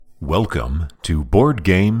Welcome to Board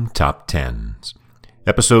Game Top Tens,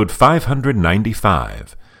 episode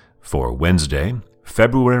 595 for Wednesday,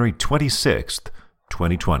 February 26th,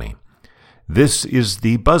 2020. This is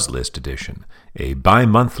the BuzzList edition, a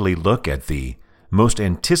bi-monthly look at the most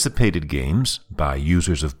anticipated games by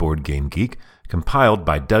users of Board Game Geek, compiled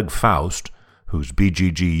by Doug Faust, whose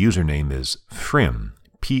BGG username is Phrim,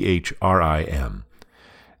 P-H-R-I-M.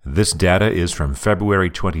 This data is from February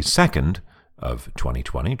 22nd of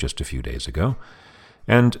 2020, just a few days ago,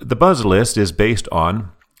 and the Buzz List is based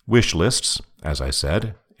on wish lists, as I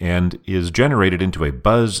said, and is generated into a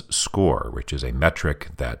Buzz score, which is a metric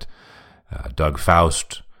that Doug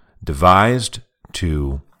Faust devised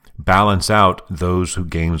to balance out those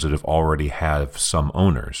games that have already have some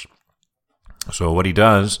owners. So what he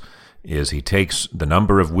does is he takes the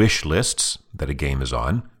number of wish lists that a game is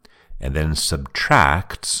on and then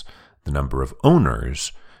subtracts the number of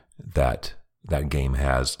owners that game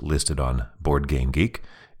has listed on Board Game Geek,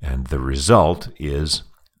 and the result is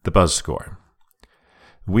the Buzz score.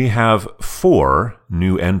 We have 4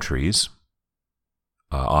 new entries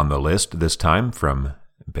on the list this time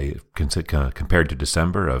compared to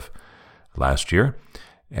December of last year,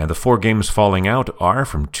 and the 4 games falling out are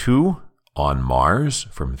from 2, On Mars,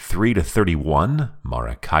 from 3 to 31,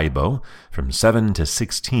 Maracaibo, from 7 to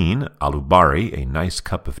 16, Alubari, A Nice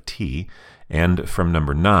Cup of Tea, and from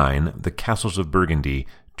number 9, The Castles of Burgundy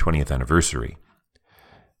 20th Anniversary.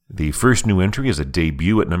 The first new entry is a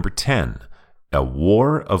debut at number 10, A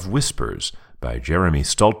War of Whispers by Jeremy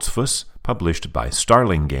Stoltzfus, published by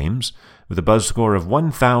Starling Games, with a buzz score of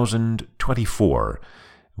 1,024,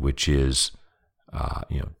 which is,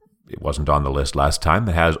 it wasn't on the list last time.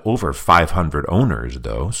 It has over 500 owners,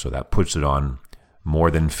 though, so that puts it on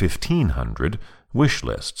more than 1,500 wish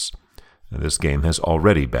lists. This game has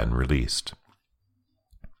already been released.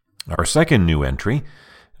 Our second new entry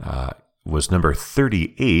was number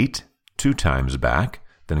 38 2 times back,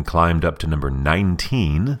 then climbed up to number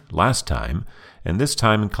 19 last time, and this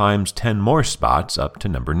time climbs 10 more spots up to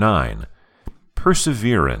number 9.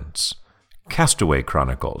 Perseverance, Castaway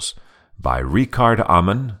Chronicles by Ricard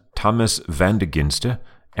Ammann, Thomas van de Ginste,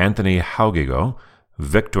 Anthony Haugigo,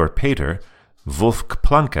 Victor Peter, Wolf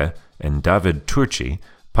Planke, and David Turci,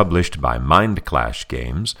 published by Mind Clash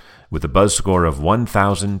Games, with a buzz score of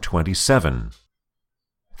 1,027.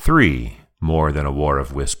 3 more than A War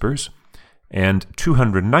of Whispers, and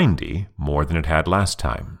 290 more than it had last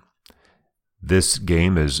time. This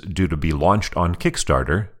game is due to be launched on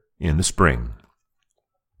Kickstarter in the spring.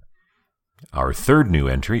 Our third new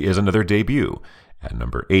entry is another debut. At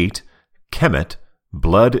number 8, Kemet,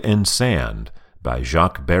 Blood and Sand by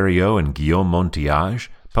Jacques Berriot and Guillaume Montiage,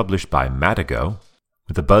 published by Matago,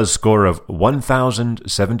 with a buzz score of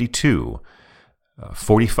 1,072,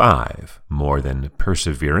 45 more than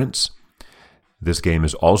Perseverance. This game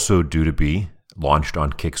is also due to be launched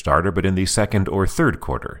on Kickstarter, but in the second or third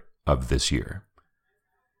quarter of this year.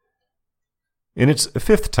 In its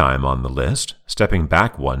 5th time on the list, stepping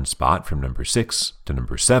back 1 spot from number 6 to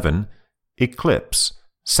number 7, Eclipse,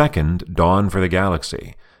 Second Dawn for the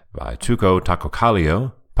Galaxy by Tuco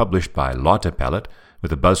Takokallio, published by Lotte Pellet,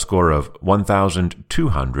 with a buzz score of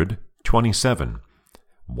 1,227,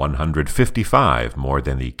 155 more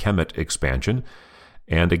than the Kemet expansion,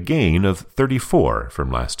 and a gain of 34 from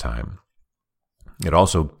last time. It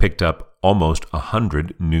also picked up almost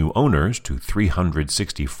 100 new owners to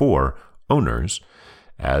 364 owners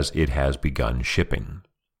as it has begun shipping.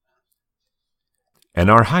 And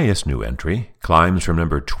our highest new entry climbs from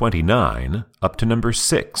number 29 up to number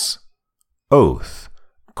 6, Oath,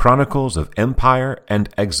 Chronicles of Empire and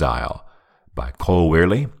Exile by Cole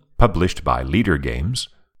Wehrle, published by Leader Games,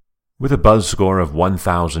 with a buzz score of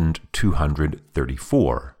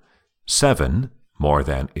 1,234, 7 more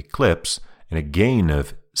than Eclipse, and a gain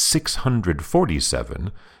of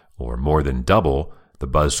 647, or more than double the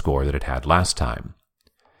buzz score that it had last time.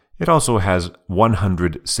 It also has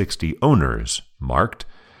 160 owners marked,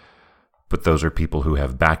 but those are people who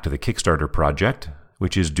have backed the Kickstarter project,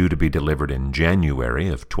 which is due to be delivered in January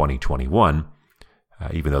of 2021,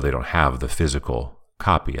 even though they don't have the physical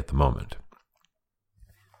copy at the moment.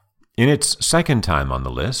 In its second time on the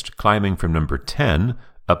list, climbing from number 10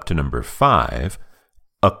 up to number 5,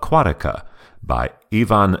 Aquatica by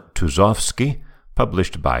Ivan Tuzovsky,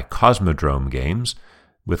 published by Cosmodrome Games,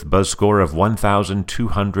 with a buzz score of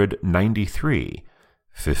 1,293,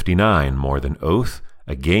 59 more than Oath,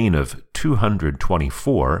 a gain of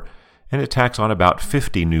 224, and it tacks on about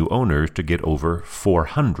 50 new owners to get over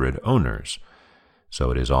 400 owners.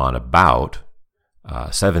 So it is on about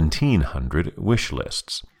 1,700 wish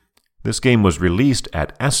lists. This game was released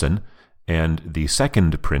at Essen and the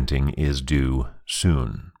second printing is due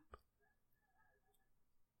soon.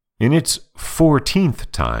 In its 14th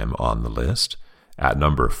time on the list, at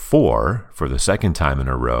number 4 for the second time in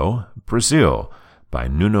a row, Brazil by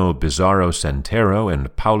Nuno Bizarro Centero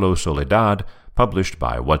and Paulo Soledad, published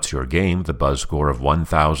by What's Your Game, the buzz score of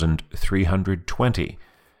 1,320.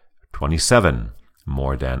 27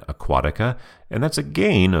 more than Aquatica, and that's a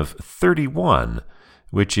gain of 31,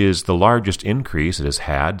 which is the largest increase it has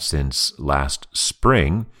had since last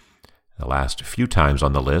spring. The last few times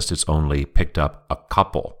on the list, it's only picked up a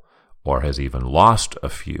couple, or has even lost a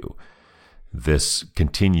few. This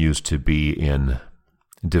continues to be in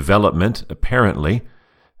development, apparently.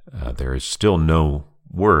 There is still no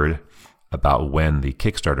word about when the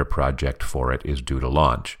Kickstarter project for it is due to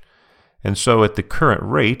launch. And so at the current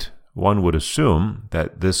rate, one would assume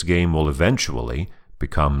that this game will eventually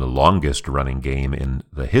become the longest-running game in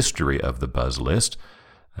the history of the Buzz list.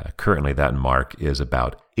 Currently, that mark is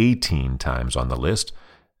about 18 times on the list.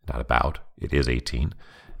 Not about, it is 18,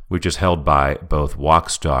 which is held by both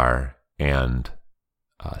Walkstar and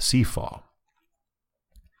Seafall.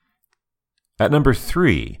 At number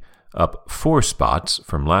 3, up 4 spots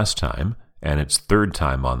from last time, and its third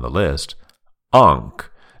time on the list, Ankh,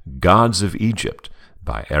 Gods of Egypt,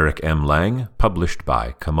 by Eric M. Lang, published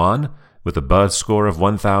by CMON, with a buzz score of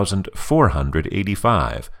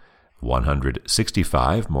 1,485,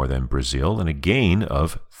 165 more than Brazil, and a gain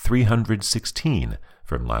of 316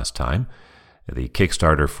 from last time. The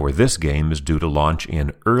Kickstarter for this game is due to launch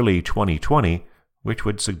in early 2020, which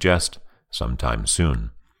would suggest sometime soon.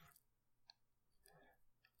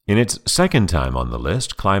 In its second time on the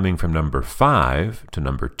list, climbing from number 5 to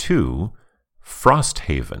number 2,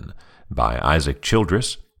 Frosthaven by Isaac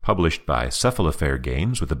Childress, published by Cephalofair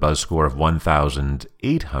Games with a buzz score of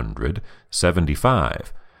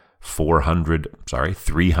 1,875,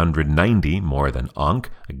 390 more than Ankh,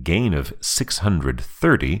 a gain of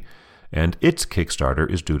 630, and its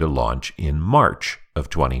Kickstarter is due to launch in March of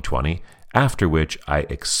 2020, after which I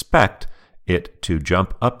expect it to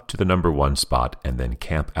jump up to the number 1 spot and then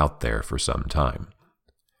camp out there for some time.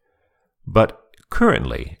 But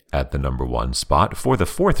currently at the number 1 spot for the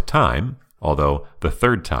 4th time, although the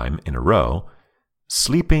 3rd time in a row,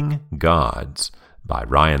 Sleeping Gods by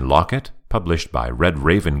Ryan Lockett, published by Red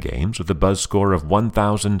Raven Games with a buzz score of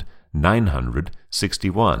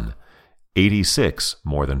 1,961, 86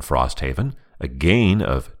 more than Frosthaven, a gain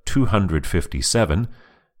of 257,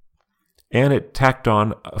 and it tacked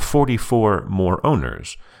on 44 more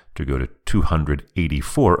owners to go to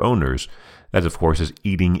 284 owners. That, of course, is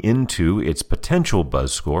eating into its potential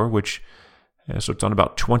buzz score, which, so it's on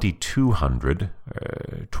about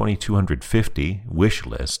 2,250 wish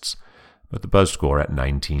lists, but the buzz score at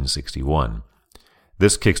 1961.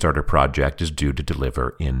 This Kickstarter project is due to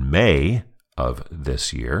deliver in May of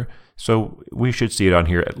this year, so we should see it on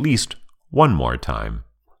here at least one more time.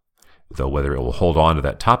 Though whether it will hold on to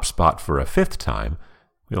that top spot for a 5th time,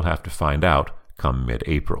 we'll have to find out come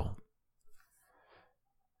mid-April.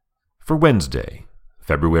 For Wednesday,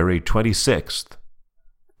 February 26th,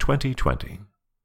 2020.